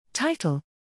Title: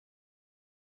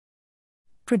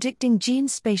 Predicting Gene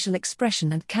Spatial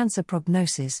Expression and Cancer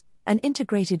Prognosis, an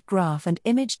integrated graph and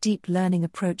image deep learning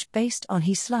approach based on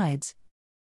He slides.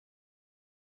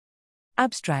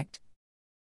 Abstract: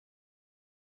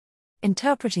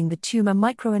 Interpreting the tumor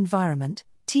microenvironment,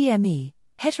 TME,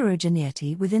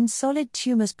 heterogeneity within solid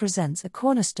tumors presents a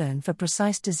cornerstone for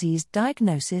precise disease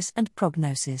diagnosis and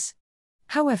prognosis.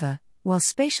 However, while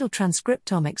spatial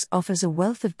transcriptomics offers a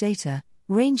wealth of data,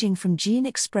 ranging from gene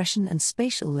expression and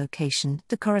spatial location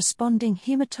to corresponding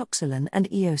hematoxylin and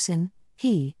eosin,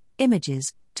 He,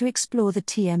 images, to explore the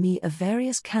TME of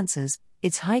various cancers,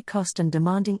 its high cost and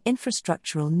demanding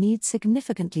infrastructural needs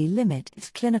significantly limit its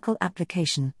clinical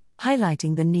application,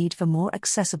 highlighting the need for more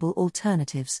accessible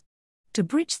alternatives. To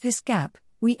bridge this gap,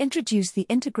 we introduce the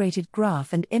Integrated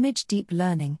Graph and Image Deep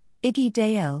Learning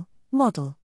 (IGDAL)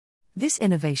 model. This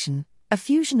innovation, a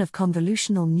fusion of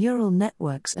convolutional neural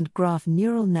networks and graph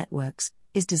neural networks,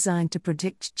 is designed to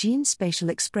predict gene spatial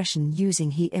expression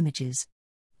using He images.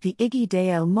 The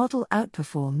IGDAL model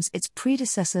outperforms its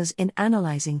predecessors in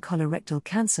analyzing colorectal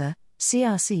cancer,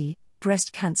 CRC,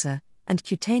 breast cancer, and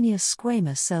cutaneous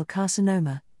squamous cell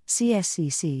carcinoma,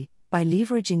 CSCC, by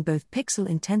leveraging both pixel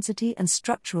intensity and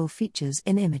structural features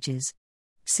in images.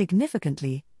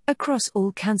 Significantly, across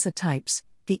all cancer types,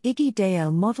 the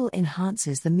IGDAL model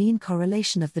enhances the mean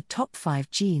correlation of the top 5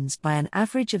 genes by an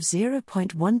average of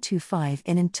 0.125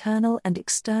 in internal and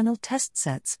external test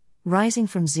sets, rising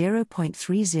from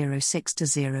 0.306 to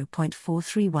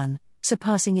 0.431,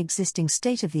 surpassing existing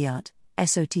state-of-the-art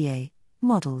SOTA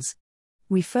models.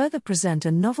 We further present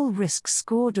a novel risk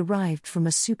score derived from a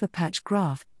superpatch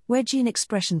graph, where gene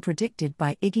expression predicted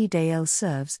by IGDAL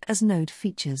serves as node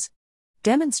features.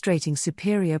 Demonstrating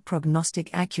superior prognostic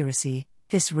accuracy,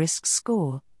 this risk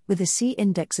score, with a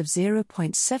C-index of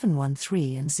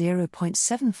 0.713 and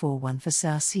 0.741 for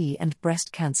CRC and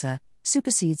breast cancer,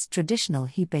 supersedes traditional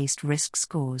He-based risk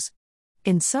scores.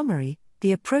 In summary,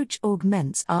 the approach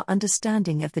augments our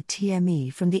understanding of the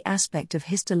TME from the aspect of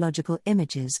histological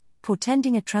images,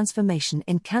 portending a transformation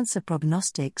in cancer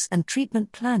prognostics and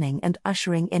treatment planning and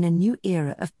ushering in a new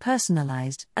era of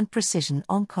personalized and precision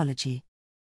oncology.